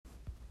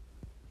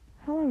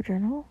Hello,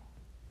 Journal.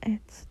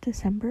 It's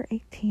December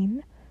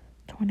 18,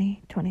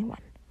 2021.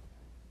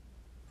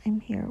 I'm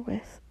here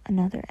with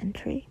another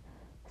entry,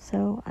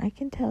 so I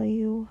can tell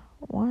you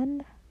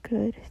one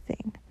good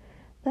thing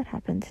that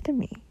happened to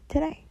me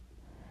today.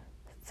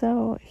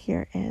 So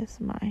here is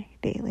my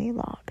daily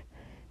log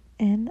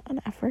in an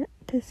effort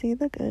to see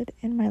the good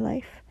in my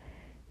life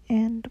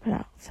and put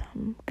out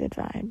some good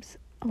vibes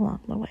along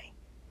the way.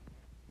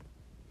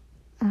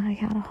 I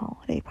had a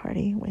holiday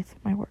party with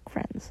my work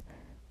friends.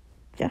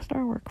 Just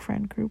our work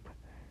friend group.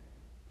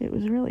 It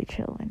was really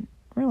chill and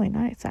really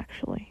nice,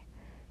 actually.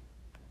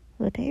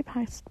 The day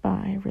passed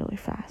by really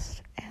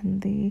fast,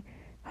 and the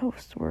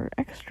hosts were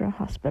extra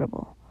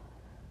hospitable.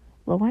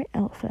 The white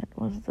elephant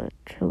was the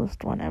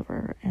chillest one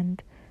ever,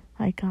 and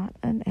I got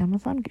an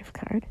Amazon gift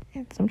card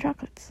and some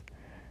chocolates.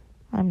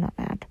 I'm not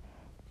mad.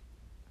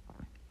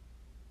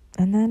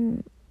 And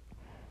then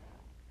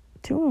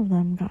two of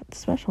them got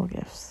special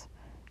gifts,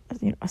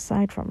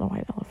 aside from the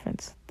white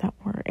elephants, that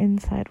were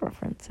inside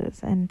references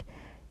and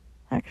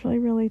actually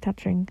really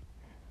touching.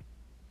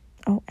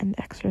 Oh, and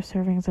extra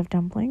servings of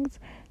dumplings.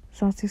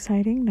 Sasu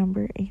sighting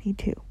number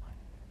 82.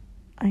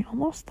 I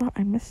almost thought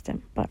I missed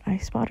him, but I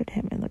spotted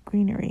him in the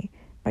greenery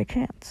by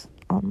chance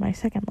on my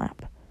second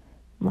lap.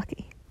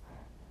 Lucky.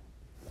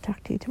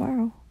 Talk to you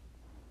tomorrow.